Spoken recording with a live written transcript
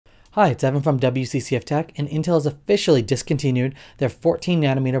Hi, it's Evan from WCCF Tech, and Intel has officially discontinued their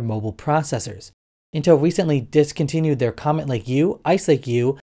 14nm mobile processors. Intel recently discontinued their Comet Lake U, Ice Lake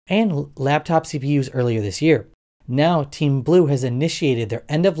U, and laptop CPUs earlier this year. Now, Team Blue has initiated their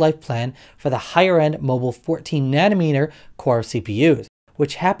end-of-life plan for the higher-end mobile 14nm core CPUs,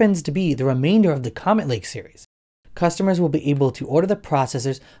 which happens to be the remainder of the Comet Lake series. Customers will be able to order the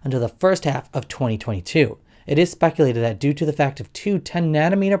processors until the first half of 2022. It is speculated that due to the fact of two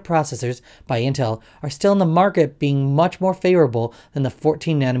 10nm processors by Intel are still in the market being much more favorable than the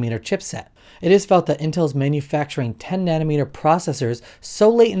 14nm chipset. It is felt that Intel is manufacturing 10nm processors so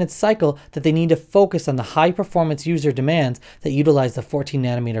late in its cycle that they need to focus on the high performance user demands that utilize the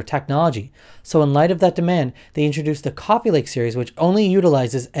 14nm technology. So in light of that demand, they introduced the Comet Lake series, which only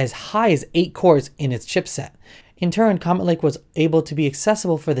utilizes as high as 8 cores in its chipset. In turn, Comet Lake was able to be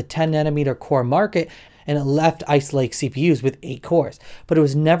accessible for the 10nm core market, and it left Ice Lake CPUs with 8 cores. But it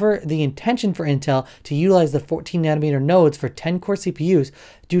was never the intention for Intel to utilize the 14nm nodes for 10-core CPUs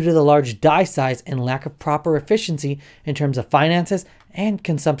due to the large die size and lack of proper efficiency in terms of finances and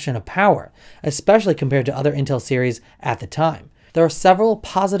consumption of power, especially compared to other Intel series at the time. There are several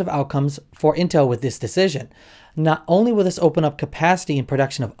positive outcomes for Intel with this decision. Not only will this open up capacity in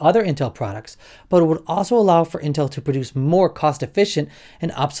production of other Intel products, but it would also allow for Intel to produce more cost-efficient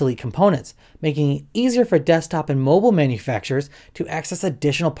and obsolete components, making it easier for desktop and mobile manufacturers to access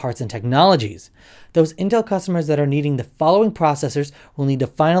additional parts and technologies. Those Intel customers that are needing the following processors will need to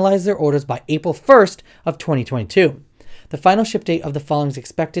finalize their orders by April 1st of 2022. The final ship date of the following is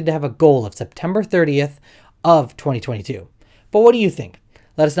expected to have a goal of September 30th of 2022. But what do you think?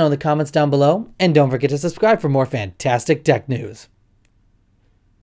 Let us know in the comments down below, and don't forget to subscribe for more fantastic tech news.